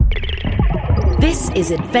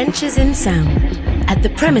This is Adventures in Sound at the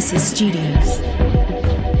Premises Studios.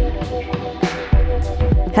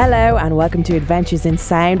 Hello and welcome to Adventures in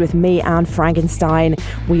Sound with me, Anne Frankenstein.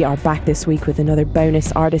 We are back this week with another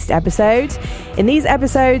bonus artist episode. In these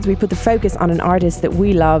episodes, we put the focus on an artist that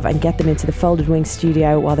we love and get them into the Folded Wing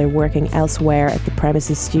studio while they're working elsewhere at the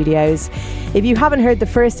Premises Studios. If you haven't heard the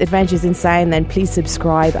first Adventures in Sound, then please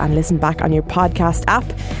subscribe and listen back on your podcast app.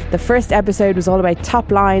 The first episode was all about top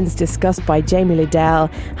lines discussed by Jamie Liddell,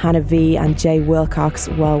 Hannah V and Jay Wilcox,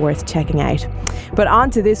 well worth checking out. But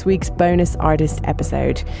on to this week's bonus artist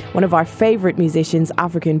episode. One of our favourite musicians,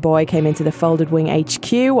 African Boy, came into the Folded Wing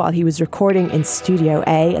HQ while he was recording in Studio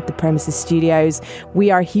A at the Premises Studios.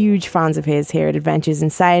 We are huge fans of his here at Adventures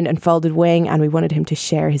in Sound and Folded Wing, and we wanted him to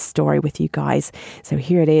share his story with you guys. So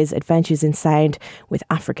here it is, Adventures in Sound with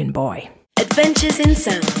African Boy. Adventures in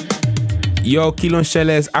Sound. Yo, Kilon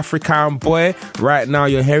Shele's African Boy. Right now,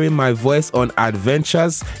 you're hearing my voice on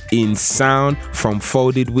Adventures in Sound from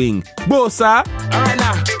Folded Wing. Bossa! Alright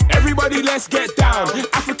now, everybody let's get down.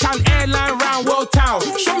 African airline round world town.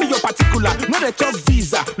 Show me your particular, not a top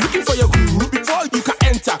visa. Looking for your guru before you can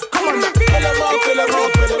enter. Come on now. Kill 'em all, kill 'em all,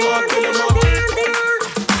 kill 'em all, kill 'em all.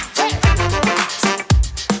 Hey.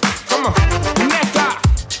 Come on. Neka.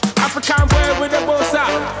 African Boy with the bossa.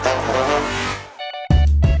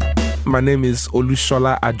 My name is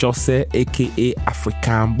Olushola Ajose, aka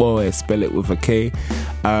African Boy. Spell it with a K.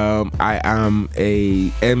 I am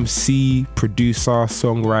a MC, producer,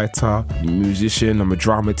 songwriter, musician. I'm a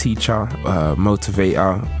drama teacher,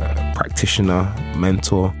 motivator, practitioner,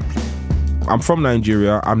 mentor. I'm from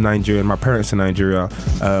Nigeria. I'm Nigerian. My parents are Nigeria,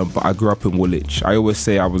 but I grew up in Woolwich. I always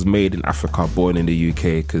say I was made in Africa, born in the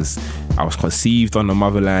UK, because I was conceived on the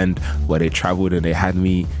motherland where they travelled and they had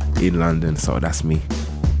me in London. So that's me.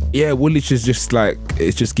 Yeah, Woolwich is just like,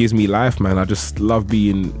 it just gives me life, man. I just love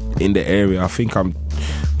being in the area. I think I'm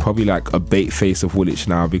probably like a bait face of Woolwich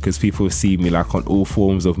now because people see me like on all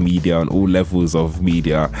forms of media, on all levels of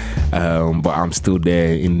media, but I'm still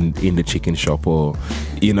there in the chicken shop, or,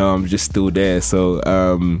 you know, I'm just still there. So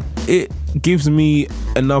it gives me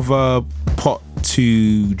another pot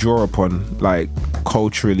to draw upon, like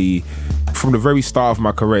culturally. From the very start of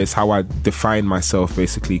my career, it's how I defined myself,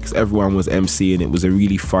 basically, because everyone was MC and it was a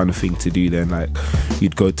really fun thing to do then. Like,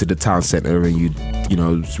 you'd go to the town centre and you'd, you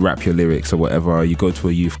know, rap your lyrics or whatever. You go to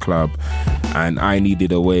a youth club, and I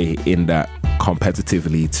needed a way in that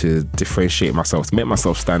competitively to differentiate myself, to make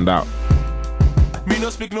myself stand out. Me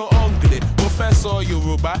no speak no English, Professor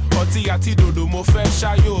Yoruba, Oti Dodo, Mo fe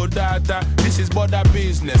shayo dada. This is border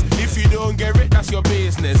business. If you don't get it, that's your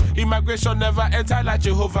business. Immigration never enter like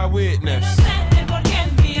Jehovah Witness.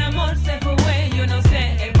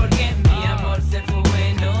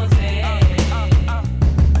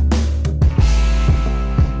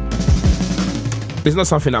 It's not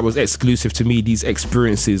something that was exclusive to me. These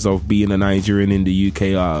experiences of being a Nigerian in the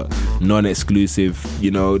UK are non-exclusive.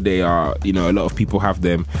 You know, they are, you know, a lot of people have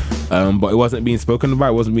them. But it wasn't being spoken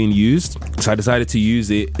about, it wasn't being used. So I decided to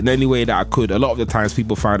use it in any way that I could. A lot of the times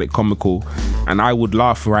people found it comical, and I would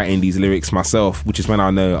laugh writing these lyrics myself, which is when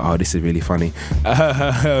I know, oh, this is really funny.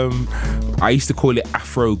 I used to call it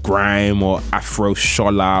Afro Grime or Afro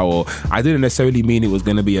Shola, or I didn't necessarily mean it was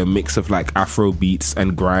going to be a mix of like Afro beats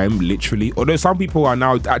and grime, literally. Although some people are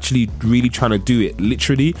now actually really trying to do it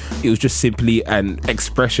literally. It was just simply an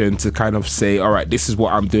expression to kind of say, all right, this is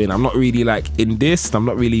what I'm doing. I'm not really like in this, I'm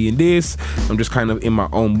not really in this. I'm just kind of in my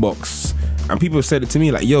own box. And people have said it to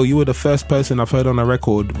me like, yo, you were the first person I've heard on a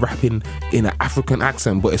record rapping in an African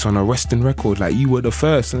accent, but it's on a Western record. Like, you were the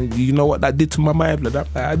first. And you know what that did to my mind?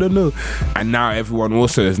 Like, I don't know. And now everyone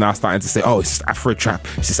also is now starting to say, oh, it's Afro trap,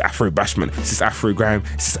 it's Afro bashment, it's Afro grime,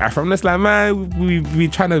 it's Afro. I'm just like, man, we've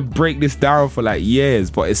been trying to break this down for like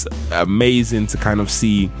years, but it's amazing to kind of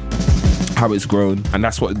see how it's grown, and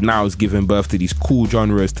that's what now is giving birth to these cool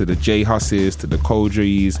genres, to the J Husses, to the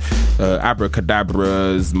Kodris,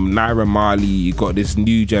 Abracadabras, Naira Marley. You got this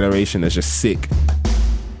new generation that's just sick.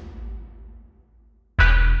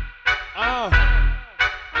 Live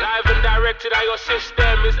and directed at your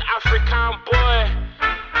system is African Boy,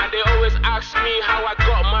 and they always ask me how I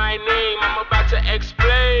got my name. I'm about to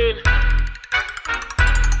explain.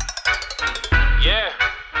 Yeah,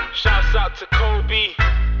 shouts out to Kobe.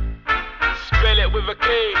 Spell it with a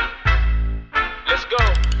K. Let's go.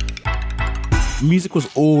 Music was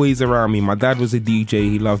always around me. My dad was a DJ.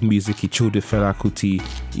 He loved music. He chilled with Fela Kuti.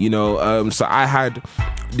 You know, so I had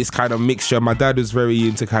this kind of mixture. My dad was very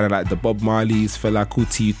into kind of like the Bob Marleys, Fela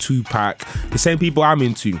Kuti, Tupac, the same people I'm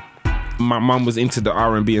into. my mum was into the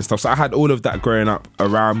R&B and stuff, so I had all of that growing up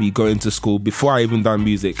around me, going to school. Before I even done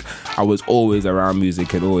music, I was always around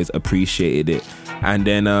music and always appreciated it. And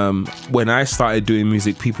then when I started doing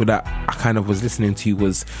music, people that I kind of was listening to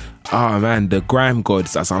was, the grime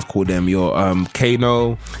gods, as I was called them. Your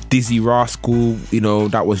Kano, Dizzy Rascal,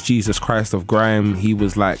 that was Jesus Christ of grime. He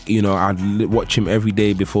was like, I'd watch him every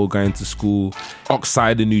day before going to school.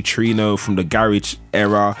 Oxide and Neutrino from the garage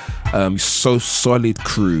era. So Solid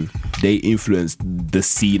crew. They influenced the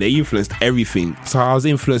scene. They influenced everything. So I was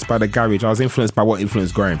influenced by the garage. I was influenced by what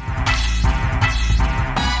influenced grime.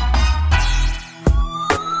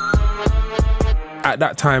 At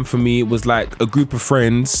that time for me, it was like a group of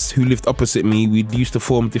friends who lived opposite me. We used to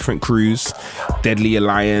form different crews, Deadly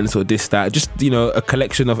Alliance or this, that, just, a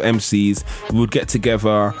collection of MCs. We would get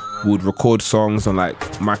together, we would record songs on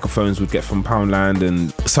like microphones we'd get from Poundland.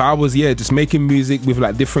 And so I was, just making music with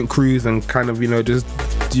like different crews and kind of,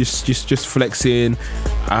 just flexing.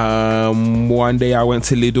 One day I went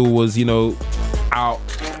to Lidl, was, out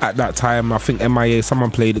at that time. I think MIA,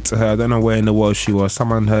 someone played it to her. I don't know where in the world she was.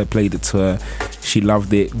 Someone played it to her. She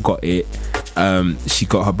loved it, got it. She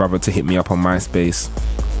got her brother to hit me up on MySpace.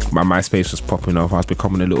 My MySpace was popping off. I was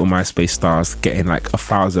becoming a little MySpace star, getting like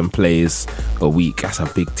 1,000 plays a week. That's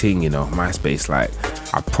a big thing, MySpace. Like,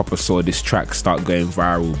 I proper saw this track start going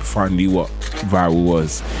viral before I knew what viral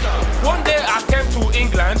was. One day I came to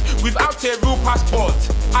England without a real passport.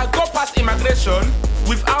 I got past immigration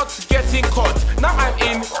without getting caught. Now I'm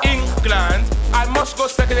in England, I must go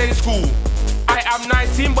secondary school. I am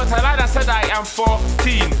 19, but I lied and said I am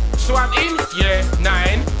 14. So I'm in year 9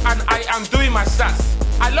 and I am doing my stats.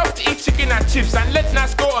 I love to eat chicken and chips and let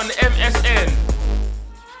us go on MSN.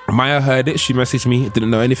 Maya heard it, she messaged me, didn't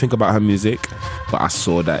know anything about her music, but I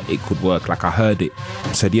saw that it could work. Like, I heard it,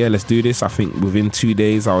 said, yeah, let's do this. I think within 2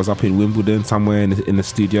 days I was up in Wimbledon somewhere in the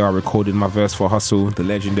studio. I recorded my verse for Hustle, the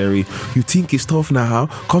legendary "You think it's tough now?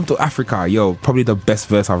 Come to Africa." Yo, probably the best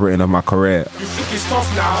verse I've written in my career. You think it's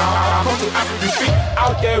tough now? Come to Africa. You think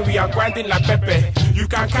out there we are grinding like Pepe. You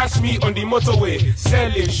can catch me on the motorway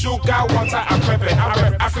selling sugar, water and pepper. I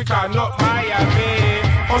rep Africa, not Miami.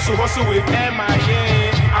 Hustle with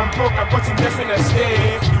MIA. I'm broke, I got indefinite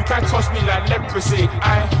stay. You can't touch me like leprosy.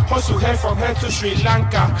 I hustle here from here to Sri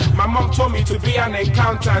Lanka. My mom told me to be an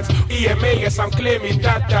accountant. EMA, yes, I'm claiming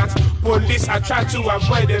that. Police, I try to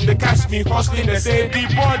avoid them. They catch me hustling, they say,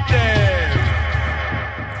 deport them.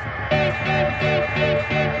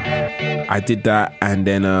 I did that, and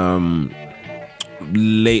then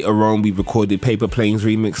later on we recorded Paper Planes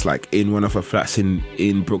remix, like in one of her flats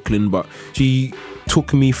in Brooklyn. But she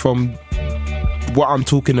took me from what I'm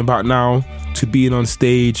talking about now to being on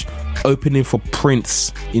stage, opening for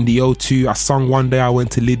Prince in the O2. I sung One Day I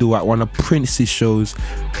Went to Lidl at one of Prince's shows.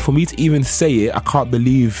 For me to even say it, I can't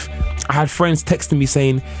believe. I had friends texting me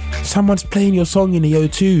saying, someone's playing your song in the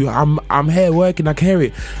O2. I'm here working, I can hear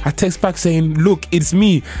it. I text back saying, look, it's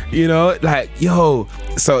me. Like, yo.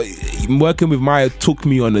 So working with Maya took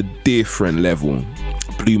me on a different level.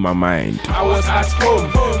 Blew my mind. I was at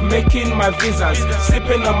home, making my visas,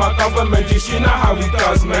 sipping on my government dish. You know how it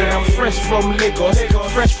does, man. I'm fresh from Lagos,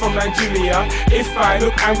 fresh from Nigeria. If I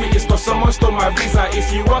look angry, it's cause someone stole my visa.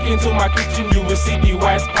 If you walk into my kitchen, you will see the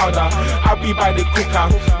white powder. I'll be by the cooker,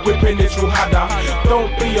 whipping it through harder.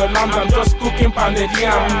 Don't be alarmed, I'm just cooking pounded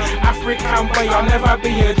yam. African boy, I'll never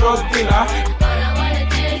be a drug dealer.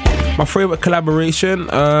 My favorite collaboration,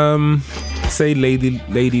 say Lady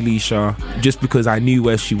Leisha, just because I knew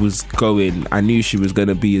where she was going. I knew she was going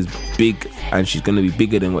to be as big, and she's going to be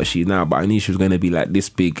bigger than what she is now, but I knew she was going to be like this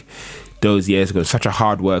big those years ago. Such a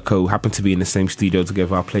hard worker who happened to be in the same studio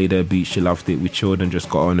together. I played her beat, she loved it, we chilled and just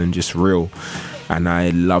got on and just real, and I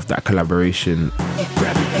loved that collaboration.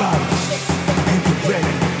 Grab the bottles, and get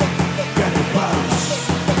ready. Grab the bottles,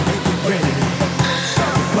 and get ready. Grab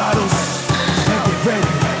the bottles, and get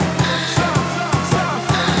ready.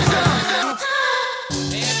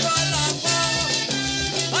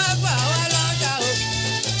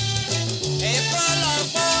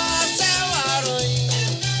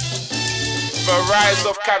 The rise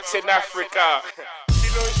of Captain Africa.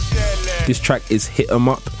 This track is Hit 'Em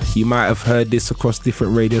Up. You might have heard this across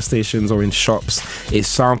different radio stations or in shops. It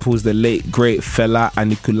samples the late great Fela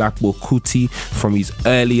Anikulapo Kuti from his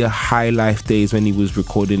earlier high life days when he was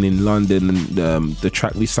recording in London. And the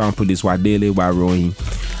track we sampled is Wadele Waroin.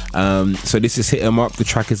 So this is Hit 'Em Up. The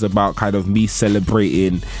track is about kind of me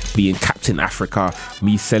celebrating being Captain Africa,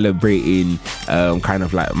 me celebrating kind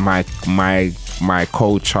of like my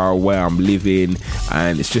culture, where I'm living,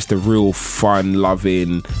 and it's just a real fun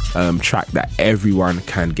loving track that everyone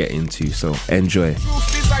can get into, so enjoy.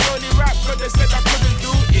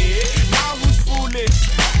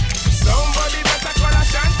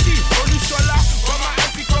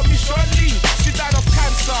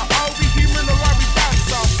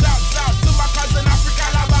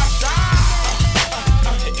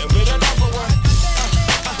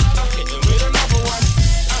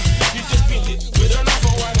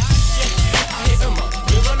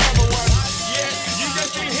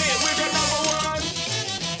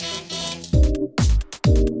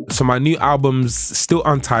 So my new album's still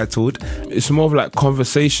untitled. It's more of like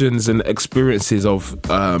conversations and experiences of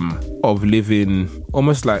living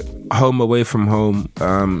almost like home away from home.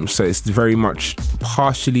 So it's very much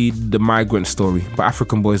partially the migrant story, but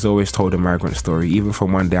African Boys always told a migrant story. Even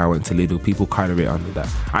from one day I went to Lidl, people kind of it under that.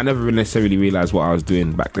 I never necessarily realised what I was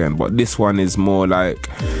doing back then, but this one is more like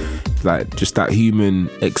just that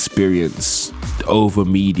human experience over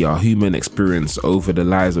media, human experience over the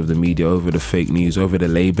lies of the media, over the fake news, over the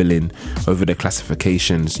labeling, over the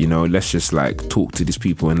classifications. You know, let's just like talk to these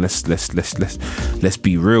people and let's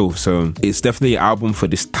be real. So it's definitely an album for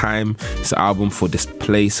this time. It's an album for this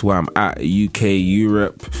place where I'm at, UK,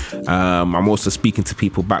 Europe. I'm also speaking to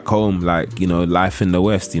people back home, like, you know, life in the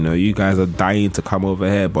West. You know, you guys are dying to come over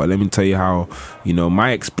here, but let me tell you how, you know, my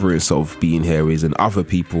experience of being here is, and other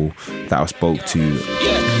people that I spoke to.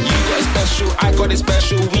 Special, I got it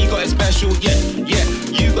special, we got it special, yeah.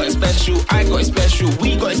 You got it special, I got it special,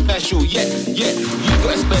 we got it special, yeah. You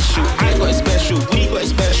got it special, I got it special, we got it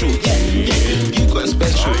special, yeah. You got it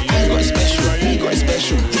special, I got it special, we got it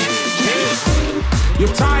special, yeah.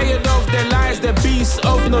 You're tired of the lies, the beasts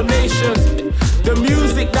of no nations. The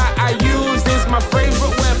music that I use is my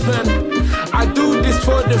favorite weapon. I do this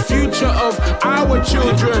for the future of our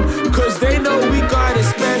children, cause they know we got it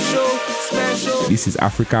special. This is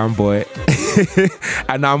African Boy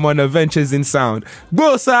and I'm on Adventures in Sound.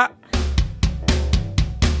 Bosa!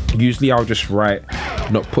 Usually I'll just write,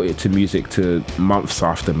 not put it to music to months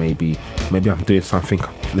after. Maybe I'm doing something,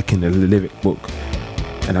 looking at the lyric book,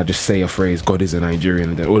 and I just say a phrase, God is a Nigerian,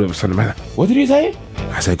 and then all of a sudden I'm like, what did he say?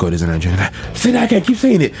 I said, God is a Nigerian. Like, say that again, keep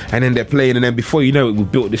saying it. And then they're playing, and then before you know it, we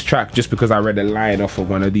built this track just because I read a line off of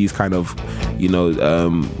one of these kind of, you know,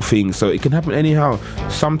 things. So it can happen anyhow.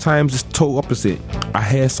 Sometimes it's total opposite. I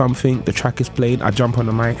hear something, the track is playing, I jump on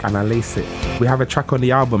the mic and I lace it. We have a track on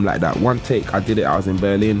the album like that. One take, I did it, I was in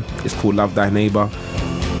Berlin. It's called Love Thy Neighbor.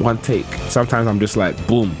 One take. Sometimes I'm just like,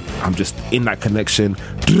 boom, I'm just in that connection.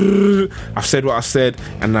 I've said what I said,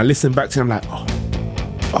 and I listen back to it, I'm like,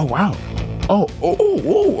 oh wow. Oh,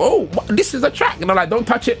 this is a track. And I'm like, don't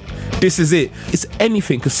touch it. This is it. It's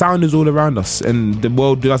anything, because sound is all around us, and the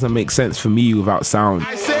world doesn't make sense for me without sound.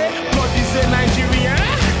 I say, God is a Nigeria,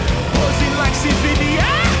 posing like civilian.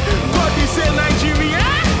 God is a Nigeria,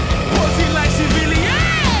 posing like civilian.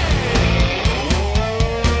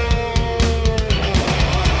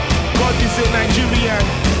 God is a Nigerian,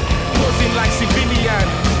 posing like civilian.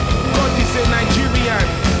 God is a Nigerian,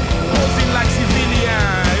 posing like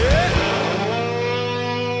civilian.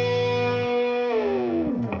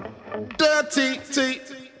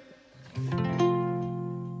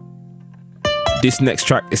 This next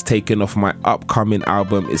track is taken off my upcoming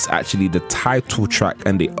album. It's actually the title track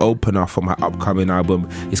and the opener for my upcoming album.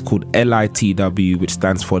 It's called LITW, which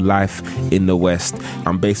stands for Life in the West.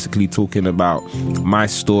 I'm basically talking about my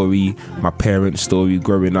story, my parents' story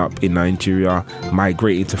growing up in Nigeria,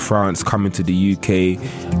 migrating to France, coming to the UK,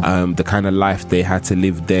 the kind of life they had to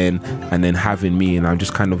live then, and then having me. And I'm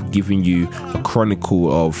just kind of giving you a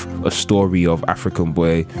chronicle of a story of African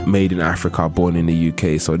boy made in Africa, born in the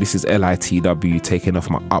UK. So this is LITW, taken off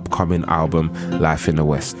my upcoming album, Life in the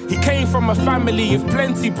West. He came from a family of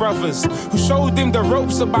plenty brothers who showed him the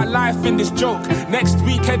ropes about life in this joke. Next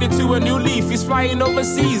week, headed to a new leaf. He's flying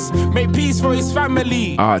overseas, make peace for his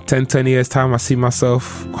family. 10, 20 years time, I see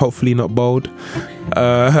myself, hopefully not bold.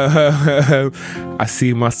 I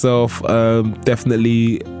see myself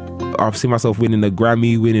definitely. I've seen myself winning a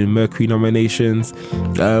Grammy, winning Mercury nominations.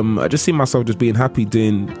 I just see myself just being happy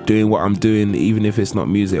doing what I'm doing, even if it's not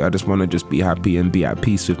music. I just want to just be happy and be at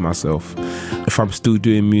peace with myself. If I'm still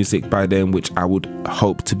doing music by then, which I would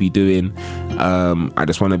hope to be doing, I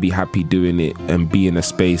just want to be happy doing it and be in a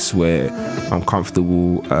space where I'm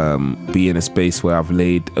comfortable, be in a space where I've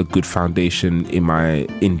laid a good foundation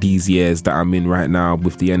in these years that I'm in right now,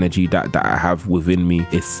 with the energy that I have within me.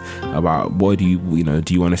 It's about, what do you want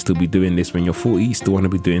to still be doing this when you're 40? You still want to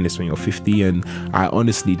be doing this when you're 50? And I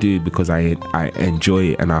honestly do, because I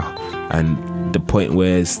enjoy it, and the point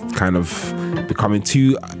where it's kind of becoming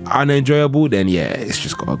too unenjoyable, then yeah, it's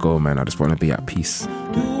just gotta go, man. I just want to be at peace.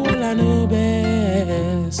 Do all I know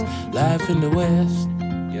best, life in the West.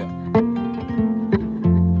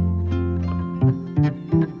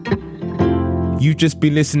 You've just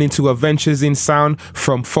been listening to Adventures in Sound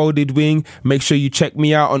from Folded Wing. Make sure you check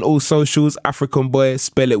me out on all socials. African Boy,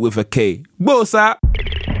 spell it with a K. Bosa!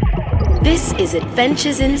 This is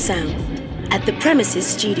Adventures in Sound at the Premises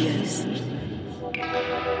Studios.